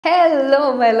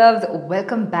Hello my loves,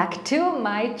 welcome back to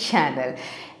my channel.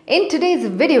 In today's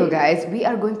video guys, we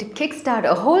are going to kickstart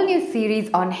a whole new series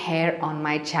on hair on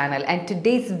my channel, and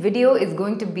today's video is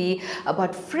going to be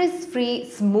about frizz-free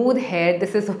smooth hair.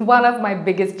 This is one of my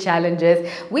biggest challenges.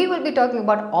 We will be talking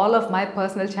about all of my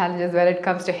personal challenges when it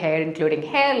comes to hair, including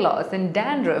hair loss and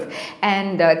dandruff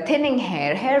and thinning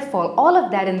hair, hair fall, all of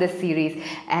that in this series.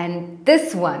 And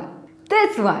this one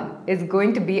is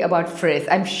going to be about frizz.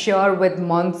 I'm sure with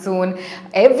monsoon,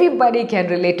 everybody can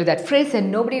relate to that frizz and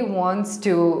nobody wants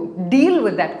to deal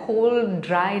with that whole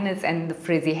dryness and the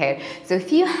frizzy hair. So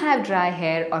if you have dry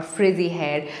hair or frizzy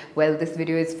hair, well, this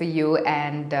video is for you,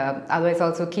 and otherwise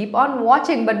also keep on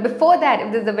watching. But before that,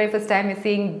 if this is the very first time you're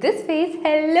seeing this face,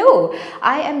 hello!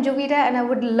 I am Jovita and I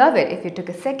would love it if you took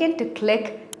a second to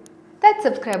click that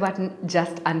subscribe button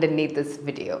just underneath this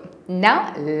video.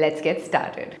 Now let's get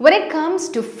started. When it comes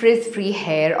to frizz-free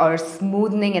hair or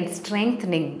smoothing and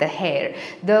strengthening the hair,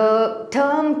 the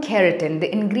term keratin,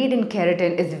 the ingredient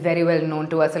keratin, is very well known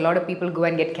to us. A lot of people go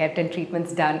and get keratin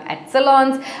treatments done at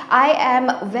salons. I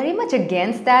am very much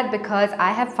against that because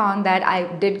I have found that I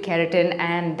did keratin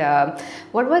and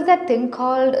what was that thing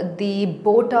called? The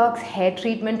Botox hair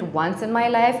treatment once in my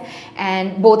life,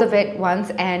 and both of it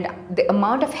once, and the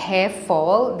amount of hair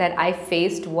fall that I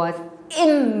faced was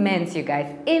immense, you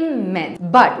guys, immense.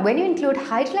 But when you include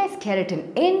hydrolyzed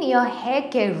keratin in your hair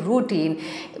care routine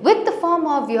with the form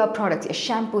of your products, your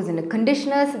shampoos and your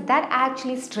conditioners, that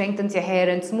actually strengthens your hair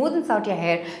and smoothens out your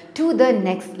hair to the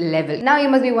next level. Now you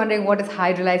must be wondering, what is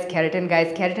hydrolyzed keratin,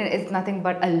 guys? Keratin is nothing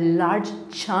but a large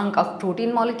chunk of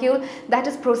protein molecule that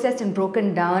is processed and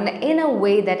broken down in a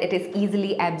way that it is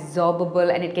easily absorbable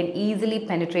and it can easily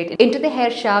penetrate into the hair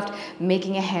shaft,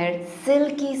 making your hair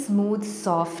silky smooth,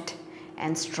 soft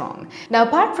and strong. Now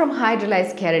apart from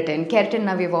hydrolyzed keratin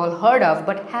now we've all heard of,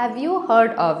 but have you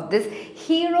heard of this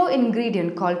hero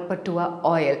ingredient called Patua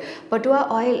oil?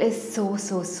 Patua oil is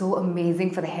so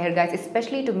amazing for the hair, guys,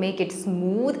 especially to make it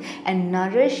smooth and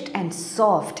nourished and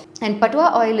soft. And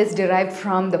Patua oil is derived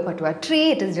from the Patua tree.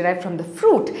 It is derived from the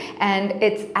fruit, and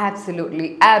it's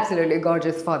absolutely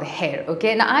gorgeous for the hair.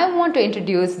 Okay, now I want to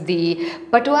introduce the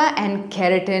Patua and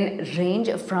keratin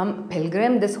range from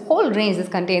Pilgrim. This whole range, this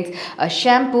contains a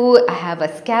shampoo, I have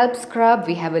a scalp scrub,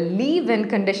 we have a leave-in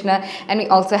conditioner, and we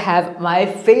also have my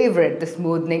favorite, the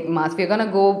smoothing mask. We're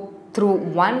gonna go through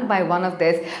one by one of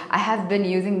this. I have been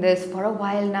using this for a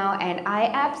while now and I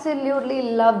absolutely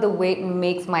love the way it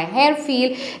makes my hair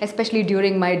feel, especially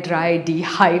during my dry,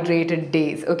 dehydrated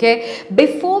days. Okay,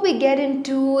 before we get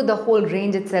into the whole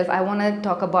range itself, I want to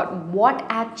talk about what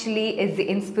actually is the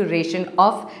inspiration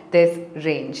of this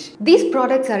range. These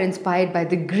products are inspired by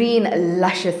the green,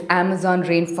 luscious Amazon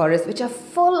rainforest, which are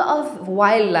full of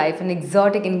wildlife and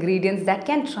exotic ingredients that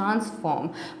can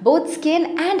transform both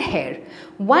skin and hair.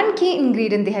 One key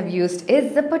ingredient they have used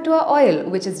is the Patua oil,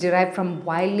 which is derived from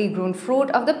wildly grown fruit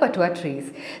of the Patua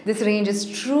trees. This range is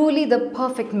truly the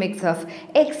perfect mix of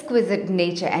exquisite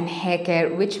nature and hair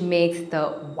care, which makes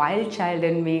the wild child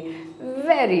in me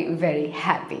very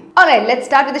happy. Alright, let's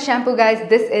start with the shampoo, guys.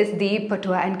 This is the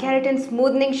Patua and Keratin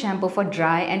Smoothing Shampoo for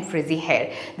dry and frizzy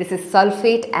hair. This is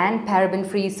sulfate and paraben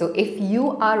free, so if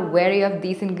you are wary of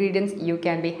these ingredients, you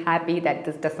can be happy that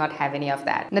this does not have any of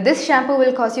that. Now this shampoo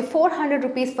will cost you 400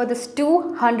 rupees for this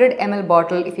 200 ml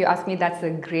bottle. If you ask me, that's a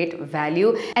great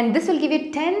value, and this will give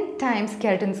you 10 times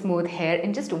keratin smooth hair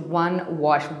in just one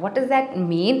wash. What does that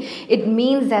mean? It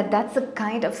means that that's the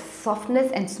kind of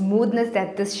softness and smoothness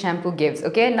that this shampoo gives.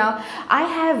 Okay, now I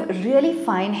have really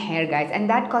fine hair, guys, and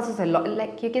that causes a lot,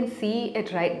 like you can see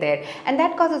it right there, and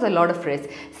that causes a lot of frizz.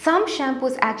 Some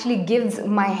shampoos actually gives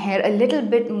my hair a little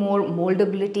bit more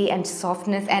moldability and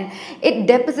softness, and it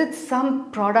deposits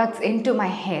some products into my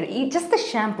hair. Just the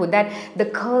shampoo, that the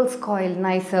curls coil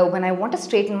nicer. When I want to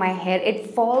straighten my hair,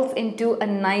 it falls into a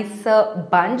nicer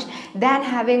bunch than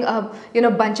having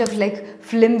a bunch of like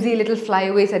flimsy little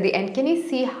flyaways at the end. Can you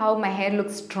see how my hair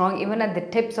looks strong even at the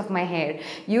tips of my hair?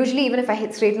 Usually even if I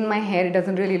straighten my hair, it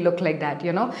doesn't really look like that,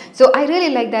 so I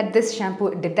really like that this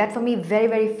shampoo did that for me.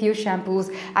 Very few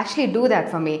shampoos actually do that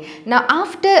for me. Now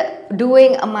after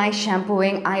doing my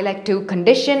shampooing, I like to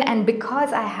condition, and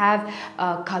because I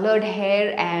have colored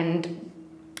hair and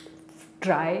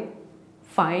dry,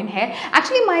 fine hair.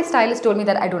 Actually, my stylist told me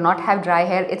that I do not have dry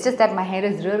hair. It's just that my hair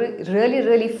is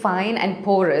really fine and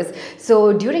porous.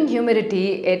 So during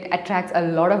humidity, it attracts a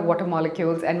lot of water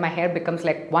molecules and my hair becomes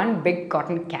like one big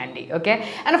cotton candy, okay?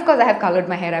 And of course, I have colored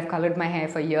my hair. I've colored my hair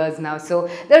for years now. So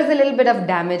there's a little bit of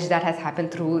damage that has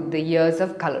happened through the years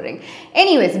of coloring.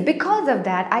 Anyways, because of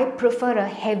that, I prefer a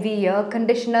heavier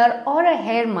conditioner or a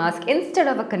hair mask instead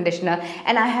of a conditioner.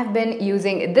 And I have been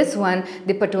using this one,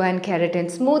 the Patua and Keratin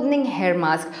Smoothing Hair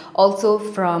Mask, also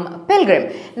from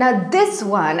Pilgrim. Now this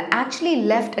one actually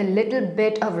left a little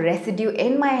bit of residue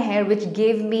in my hair, which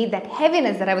gave me that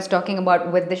heaviness that I was talking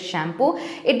about with the shampoo.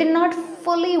 It did not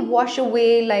fully wash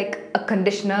away like a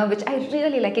conditioner, which I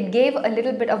really like. It gave a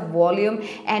little bit of volume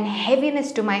and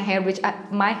heaviness to my hair, which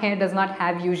my hair does not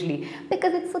have usually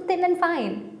because it's so thin and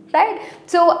fine. Right?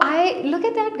 So I look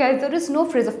at that, guys, there is no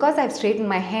frizz. Of course, I've straightened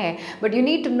my hair, but you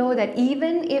need to know that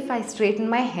even if I straighten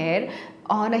my hair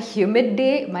on a humid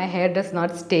day, my hair does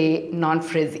not stay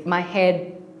non-frizzy. My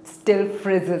hair still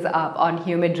frizzes up on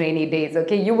humid rainy days,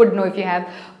 okay? You would know if you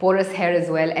have porous hair as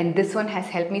well, and this one has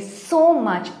helped me so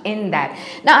much in that.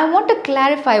 Now I want to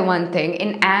clarify one thing.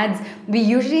 In ads we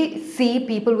usually see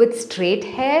people with straight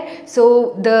hair,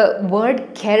 so the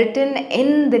word keratin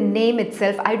in the name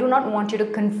itself, I do not want you to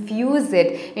confuse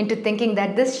it into thinking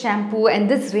that this shampoo and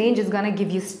this range is going to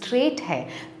give you straight hair.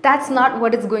 That's not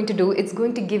what it's going to do. It's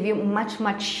going to give you much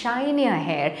shinier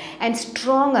hair and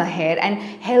stronger hair and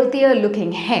healthier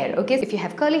looking hair, okay? If you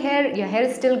have curly hair, your hair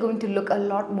is still going to look a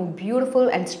lot more beautiful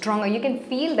and stronger. You can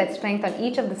feel that strength on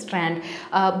each of the strand,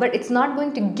 but it's not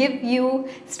going to give you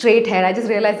straight hair. I just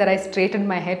realized that I straightened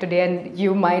my hair today, and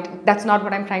you might, that's not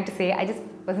what I'm trying to say. I just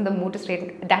was in the mood to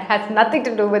straighten. That has nothing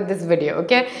to do with this video,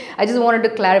 okay? I just wanted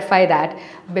to clarify that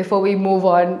before we move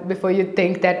on, before you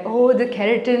think that, oh, the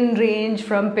keratin range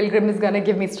from Pilgrim is gonna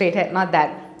give me straight hair. Not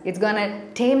that. It's gonna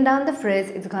tame down the frizz.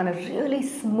 It's gonna really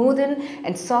smoothen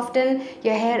and soften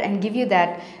your hair and give you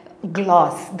that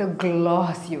gloss. The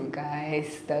gloss, you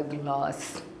guys, the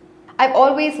gloss. I've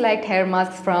always liked hair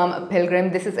masks from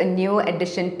Pilgrim. This is a new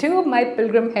addition to my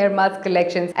Pilgrim hair mask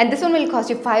collections, and this one will cost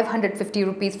you 550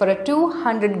 rupees for a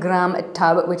 200-gram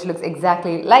tub, which looks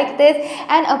exactly like this.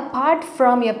 And apart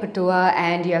from your Patua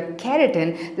and your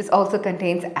keratin, this also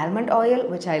contains almond oil,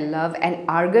 which I love, and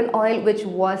argan oil, which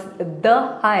was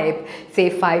the hype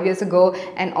say 5 years ago,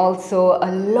 and also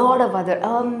a lot of other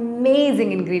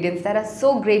amazing ingredients that are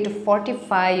so great to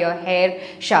fortify your hair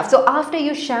shaft. So after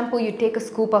you shampoo, you take a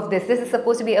scoop of this. This is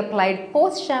supposed to be applied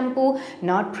post-shampoo,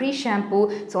 not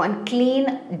pre-shampoo. So on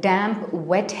clean, damp,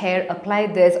 wet hair, apply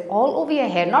this all over your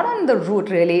hair, not on the root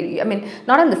really. I mean,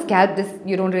 not on the scalp. This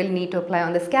you don't really need to apply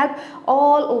on the scalp.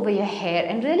 All over your hair,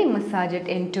 and really massage it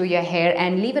into your hair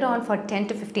and leave it on for 10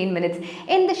 to 15 minutes.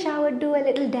 In the shower, do a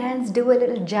little dance, do a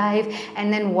little jive,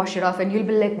 and then wash it off. And you'll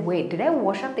be like, wait, did I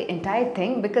wash off the entire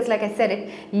thing? Because like I said,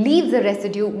 it leaves a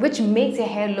residue which makes your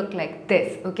hair look like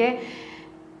this, okay?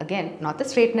 Again, not the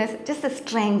straightness, just the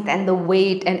strength and the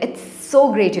weight, and it's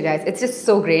so great, you guys. It's just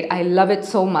so great. I love it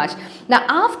so much. Now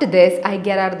after this, I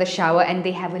get out of the shower and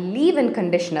they have a leave-in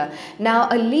conditioner. Now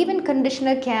a leave-in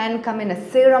conditioner can come in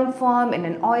a serum form, in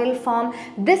an oil form.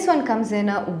 This one comes in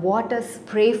a water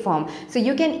spray form. So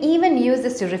you can even use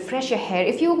this to refresh your hair.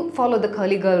 If you follow the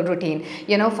curly girl routine,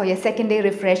 you know, for your second day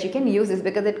refresh, you can use this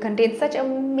because it contains such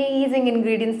amazing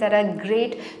ingredients that are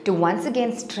great to once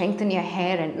again strengthen your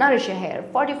hair and nourish your hair,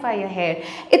 fortify your hair.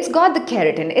 It's got the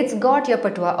keratin, it's got your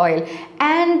Patua oil,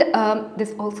 and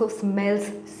this also smells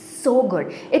so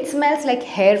good. It smells like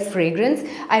hair fragrance.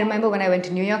 I remember when I went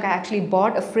to New York, I actually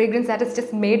bought a fragrance that is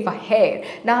just made for hair.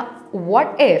 Now,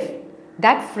 what if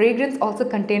that fragrance also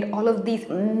contained all of these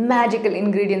magical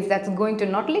ingredients that's going to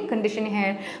not only condition your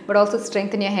hair but also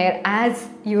strengthen your hair as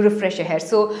you refresh your hair?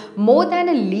 So more than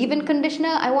a leave-in conditioner,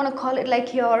 I want to call it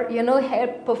like your, you know, hair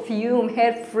perfume,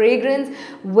 hair fragrance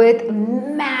with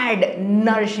mad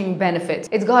nourishing benefits.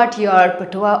 It's got your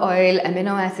Patua oil,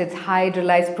 amino acids,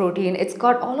 hydrolyzed protein. It's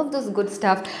got all of those good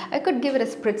stuff. I could give it a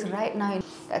spritz right now.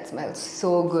 That smells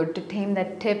so good to tame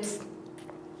that tips.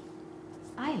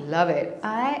 I love it.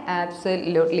 I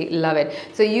absolutely love it.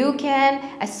 So you can,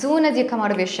 as soon as you come out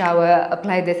of your shower,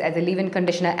 apply this as a leave-in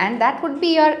conditioner, and that would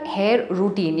be your hair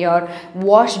routine, your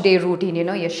wash day routine, you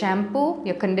know, your shampoo,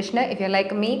 your conditioner if you're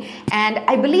like me. And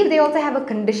I believe they also have a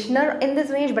conditioner in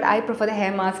this range, but I prefer the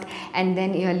hair mask and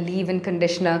then your leave-in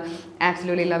conditioner.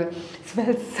 Absolutely love it. It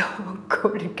smells so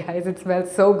good, guys. It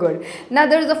smells so good. Now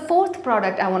there is a fourth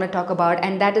product I want to talk about,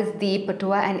 and that is the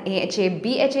Patua and AHA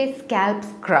BHA scalp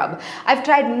scrub. I've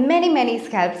tried many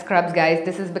scalp scrubs, guys.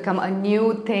 This has become a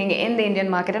new thing in the Indian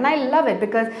market, and I love it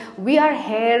because we are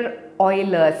hair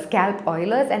oilers, scalp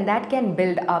oilers, and that can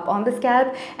build up on the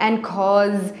scalp and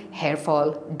cause hair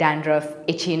fall, dandruff,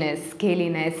 itchiness,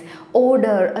 scaliness,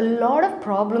 odor, a lot of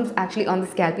problems actually on the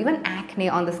scalp, even acne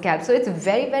on the scalp. So it's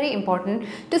very important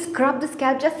to scrub the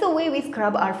scalp just the way we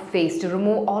scrub our face, to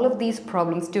remove all of these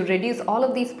problems, to reduce all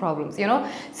of these problems, you know.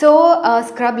 So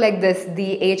scrub like this,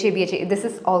 the AHA, BHA, this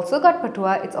is also got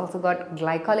Patua, it's also got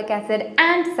glycolic acid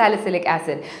and salicylic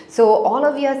acid. So all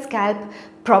of your scalp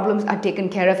problems are taken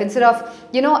care of. Instead of,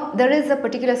 you know, there is a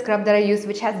particular scrub that I use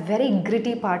which has very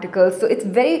gritty particles, so it's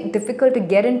very difficult to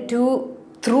get into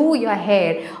through your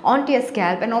hair onto your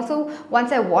scalp, and also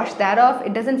once I wash that off,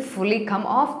 it doesn't fully come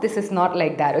off. This is not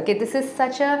like that, okay? This is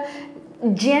such a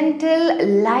gentle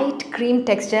light cream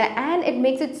texture, and it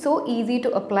makes it so easy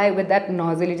to apply with that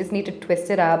nozzle. You just need to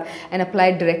twist it up and apply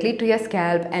it directly to your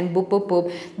scalp, and boop boop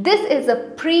boop. This is a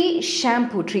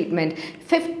pre-shampoo treatment.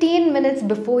 15 minutes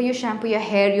before you shampoo your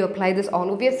hair, you apply this all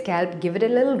over your scalp, give it a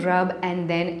little rub, and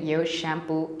then you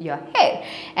shampoo your hair,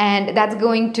 and that's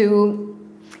going to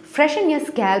freshen your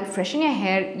scalp, freshen your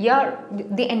hair,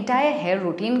 the entire hair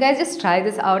routine. Guys, just try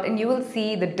this out and you will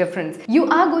see the difference. You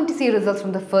are going to see results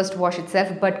from the first wash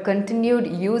itself, but continued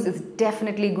use is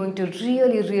definitely going to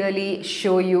really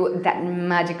show you that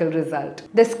magical result.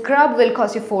 The scrub will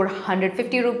cost you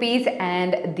 450 rupees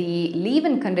and the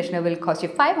leave-in conditioner will cost you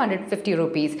 550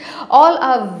 rupees. All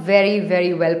are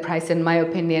very well priced in my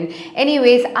opinion.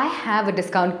 Anyways, I have a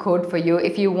discount code for you.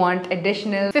 If you want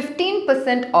additional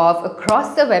 15% off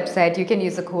across the website, you can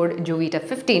use the code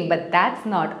Jovita15, but that's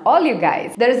not all, you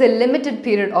guys. There is a limited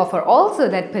period offer also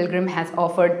that Pilgrim has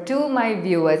offered to my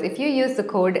viewers. If you use the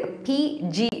code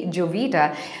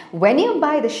PGJovita, when you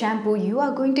buy the shampoo, you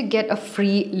are going to get a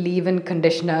free leave-in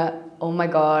conditioner. Oh my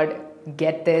god,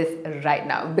 get this right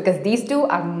now, because these two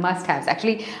are must-haves.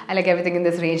 Actually, I like everything in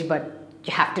this range, but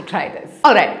you have to try this.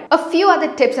 Alright, a few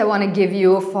other tips I want to give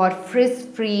you for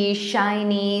frizz-free,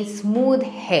 shiny, smooth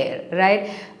hair,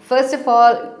 right? First of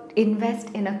all, invest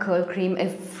in a curl cream.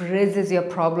 If frizz is your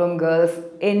problem, girls,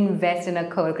 invest in a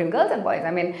curl cream. Girls and boys,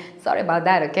 I mean, sorry about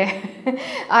that, okay?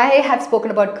 I have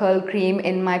spoken about curl cream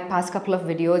in my past couple of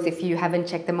videos. If you haven't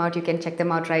checked them out, you can check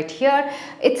them out right here.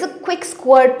 It's a quick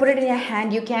squirt, put it in your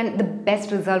hand. You can, the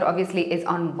best result obviously is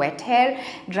on wet hair.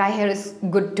 Dry hair is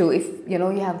good too. If you know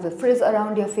you have the frizz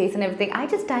around your face and everything, I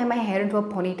just tie my hair into a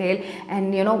ponytail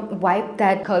and, you know, wipe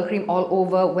that curl cream all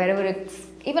over wherever it's,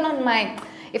 even on my,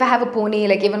 if I have a pony,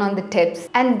 like even on the tips,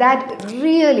 and that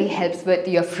really helps with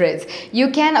your frizz.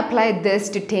 You can apply this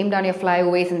to tame down your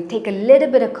flyaways and take a little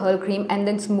bit of curl cream and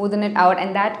then smoothen it out,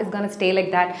 and that is gonna stay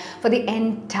like that for the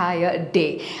entire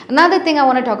day. Another thing I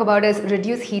want to talk about is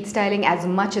reduce heat styling as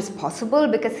much as possible,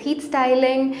 because heat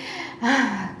styling,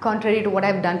 contrary to what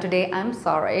I've done today, I'm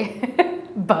sorry,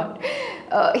 but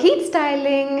heat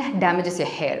styling damages your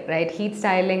hair, right? Heat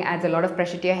styling adds a lot of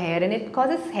pressure to your hair and it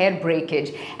causes hair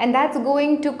breakage, and that's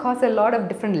going to cause a lot of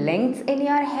different lengths in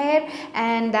your hair,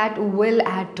 and that will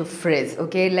add to frizz,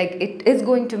 okay? Like, it is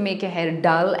going to make your hair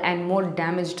dull and more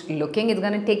damaged looking. It's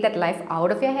going to take that life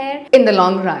out of your hair in the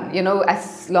long run. You know,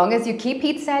 as long as you keep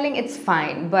heat styling, it's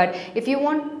fine, but if you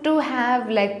want to have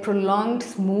like prolonged,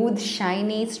 smooth,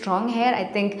 shiny, strong hair, I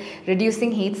think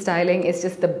reducing heat styling is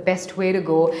just the best way to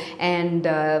go. And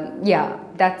yeah,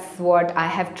 that's what I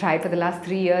have tried for the last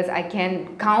 3 years. I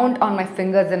can count on my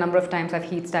fingers the number of times I've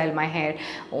heat styled my hair,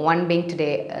 one being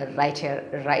today, right here,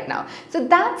 right now. So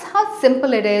that's how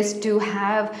simple it is to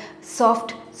have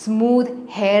soft, smooth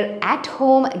hair at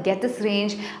home. Get this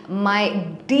range. My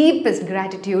deepest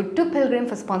gratitude to Pilgrim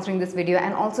for sponsoring this video,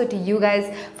 and also to you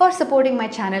guys for supporting my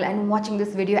channel and watching this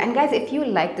video. And guys, if you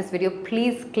like this video,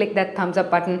 please click that thumbs up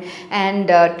button, and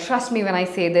trust me when I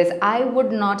say this, I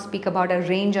would not speak about a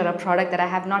range or a product that I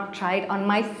have not tried on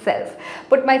myself,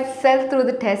 put myself through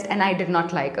the test, and I did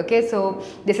not like, okay? So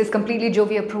this is completely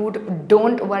Jovi approved.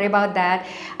 Don't worry about that.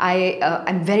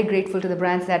 I'm very grateful to the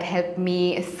brands that helped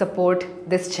me support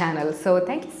this channel. So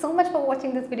thank you so much for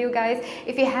watching this video, guys.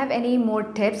 If you have any more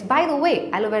tips, by the way,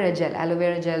 aloe vera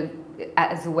gel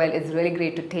as well is really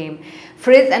great to tame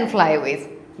frizz and flyaways.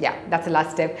 Yeah, that's the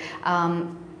last tip.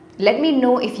 Let me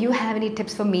know if you have any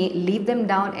tips for me. Leave them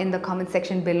down in the comment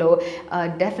section below.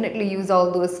 Definitely use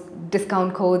all those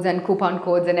discount codes and coupon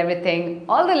codes and everything.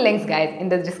 All the links, guys, in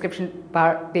the description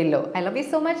bar below. I love you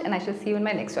so much, and I shall see you in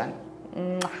my next one.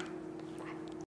 Mwah.